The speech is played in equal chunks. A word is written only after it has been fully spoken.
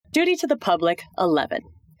Duty to the public 11.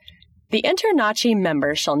 The InterNACHI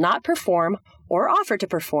member shall not perform or offer to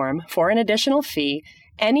perform, for an additional fee,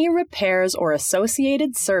 any repairs or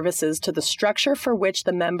associated services to the structure for which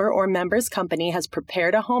the member or member's company has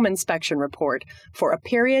prepared a home inspection report for a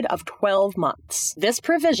period of 12 months. This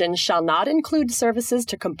provision shall not include services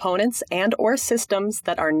to components and/or systems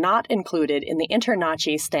that are not included in the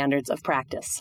InterNACHI standards of practice.